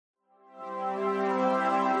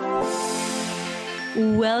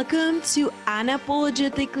Welcome to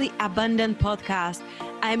Unapologetically Abundant Podcast.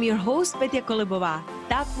 I'm your host, Petya Kolibova,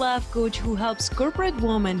 that love coach who helps corporate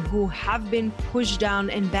women who have been pushed down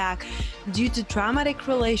and back due to traumatic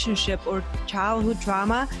relationship or childhood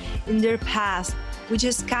trauma in their past, which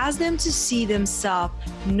has caused them to see themselves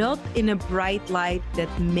not in a bright light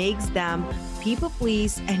that makes them people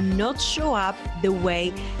please and not show up the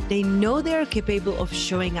way they know they are capable of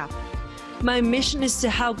showing up. My mission is to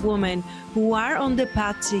help women who are on the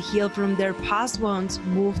path to heal from their past wounds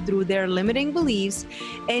move through their limiting beliefs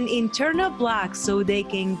and internal blocks so they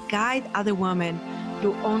can guide other women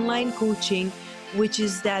through online coaching, which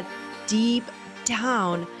is that deep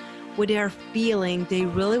down what they are feeling they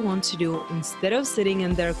really want to do instead of sitting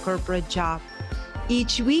in their corporate job.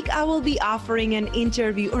 Each week, I will be offering an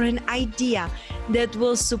interview or an idea that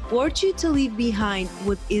will support you to leave behind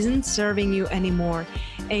what isn't serving you anymore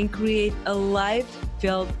and create a life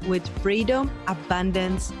filled with freedom,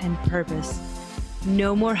 abundance, and purpose.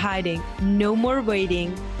 No more hiding, no more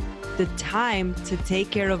waiting. The time to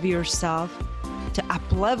take care of yourself, to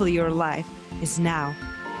uplevel your life is now.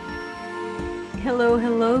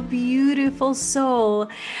 Hello, beautiful soul.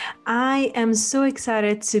 I am so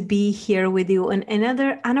excited to be here with you on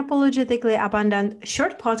another Unapologetically Abundant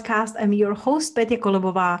short podcast. I'm your host, Petya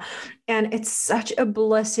Kolibova, and it's such a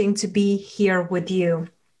blessing to be here with you.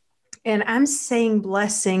 And I'm saying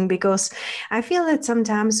blessing because I feel that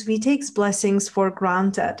sometimes we take blessings for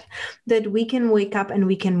granted, that we can wake up and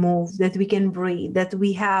we can move, that we can breathe, that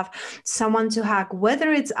we have someone to hug,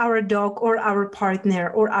 whether it's our dog or our partner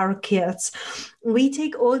or our kids. We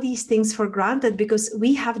take all these things for granted because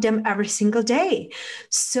we have them every single day.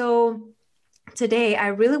 So today, I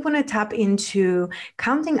really want to tap into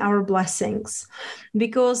counting our blessings,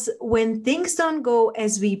 because when things don't go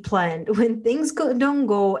as we planned, when things don't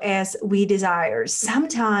go as we desire,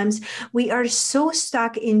 sometimes we are so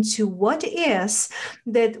stuck into what is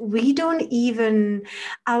that we don't even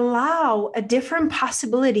allow a different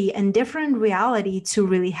possibility and different reality to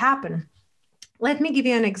really happen. Let me give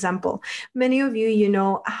you an example. Many of you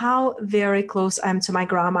know how very close I am to my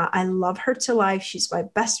grandma. I love her to life. She's my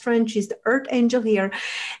best friend. She's the earth angel here.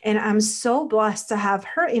 And I'm so blessed to have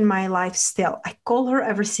her in my life still. I call her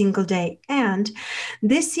every single day. And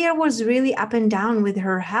this year was really up and down with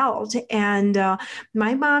her health. And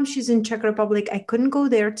my mom, she's in Czech Republic. I couldn't go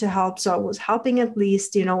there to help. So I was helping at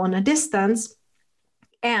least, on a distance.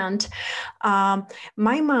 And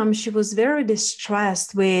my mom, she was very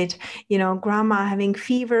distressed with, grandma having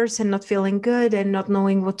fevers and not feeling good and not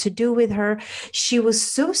knowing what to do with her. She was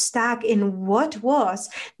so stuck in what was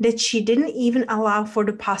that she didn't even allow for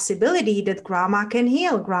the possibility that grandma can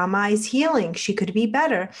heal. Grandma is healing. She could be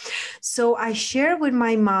better. So I share with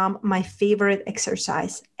my mom my favorite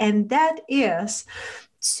exercise, and that is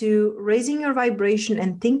to raising your vibration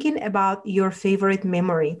and thinking about your favorite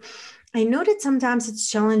memory. I know that sometimes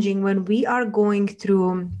it's challenging when we are going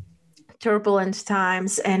through turbulent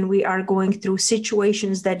times and we are going through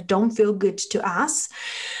situations that don't feel good to us.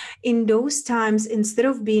 In those times, instead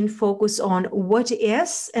of being focused on what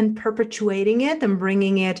is and perpetuating it and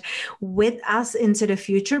bringing it with us into the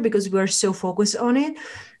future because we're so focused on it,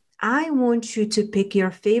 I want you to pick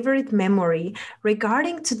your favorite memory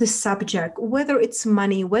regarding to the subject, whether it's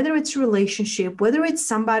money, whether it's relationship, whether it's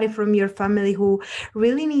somebody from your family who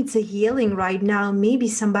really needs a healing right now, maybe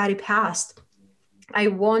somebody passed. I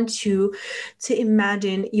want you to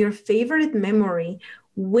imagine your favorite memory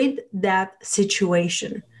with that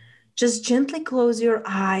situation. Just gently close your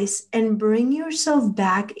eyes and bring yourself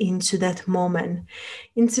back into that moment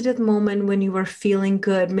when you were feeling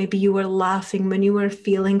good. Maybe you were laughing, when you were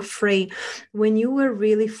feeling free, when you were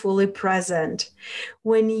really fully present,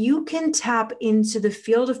 when you can tap into the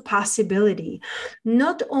field of possibility,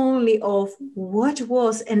 not only of what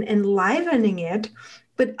was and enlivening it,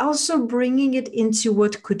 but also bringing it into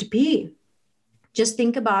what could be. Just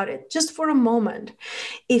think about it just for a moment.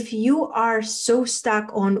 If you are so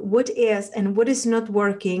stuck on what is and what is not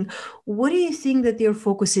working, what do you think that your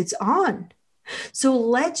focus is on? So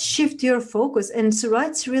let's shift your focus. And so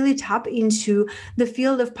let's really tap into the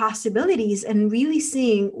field of possibilities and really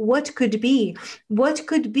seeing what could be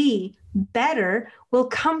better will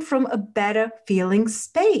come from a better feeling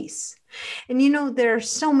space. And there are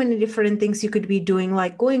so many different things you could be doing,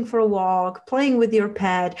 like going for a walk, playing with your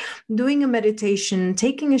pet, doing a meditation,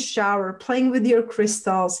 taking a shower, playing with your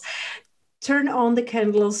crystals. Turn on the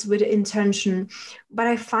candles with intention. But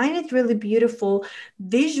I find it really beautiful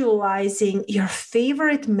visualizing your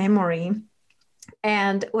favorite memory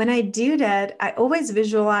And when I do that, I always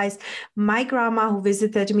visualize my grandma who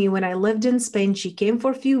visited me when I lived in Spain. She came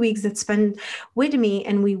for a few weeks that spent with me,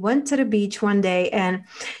 and we went to the beach one day and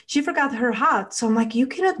she forgot her hat. So I'm like, you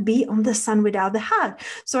cannot be on the sun without the hat.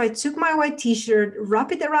 So I took my white t-shirt,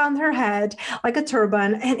 wrapped it around her head like a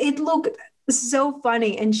turban, and it looked so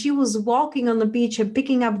funny. And she was walking on the beach and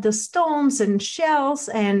picking up the stones and shells,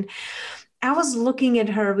 and I was looking at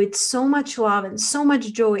her with so much love and so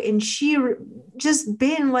much joy, and she just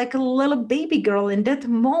been like a little baby girl in that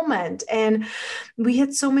moment. And we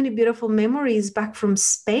had so many beautiful memories back from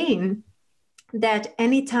Spain that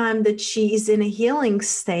anytime that she is in a healing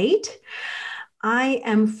state, I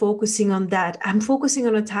am focusing on that. I'm focusing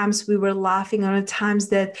on the times we were laughing, on the times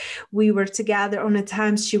that we were together, on the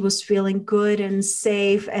times she was feeling good and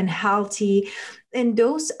safe and healthy. And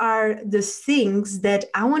those are the things that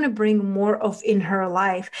I want to bring more of in her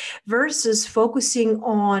life versus focusing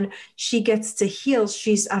on she gets to heal,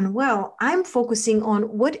 she's unwell. I'm focusing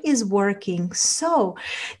on what is working. So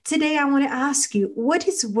today I want to ask you, what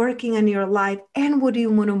is working in your life and what do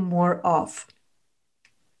you want more of?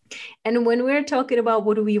 And when we're talking about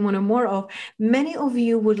what do we want more of, many of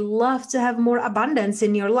you would love to have more abundance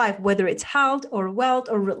in your life, whether it's health or wealth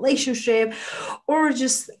or relationship or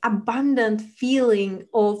just abundant feeling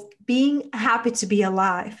of being happy to be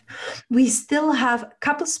alive. We still have a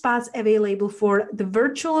couple spots available for the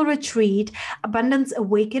virtual retreat, Abundance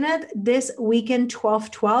Awakened, this weekend,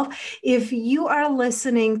 12/12. If you are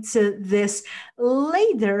listening to this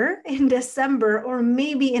later in December or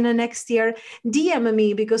maybe in the next year, DM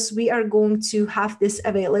me because we are going to have this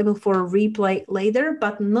available for a replay later,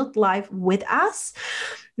 but not live with us.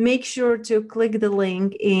 Make sure to click the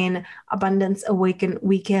link in Abundance Awaken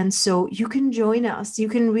Weekend so you can join us. You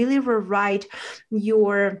can really rewrite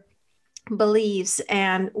your beliefs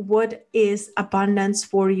and what is abundance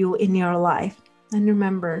for you in your life. And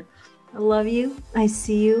remember, I love you, I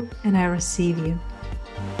see you, and I receive you.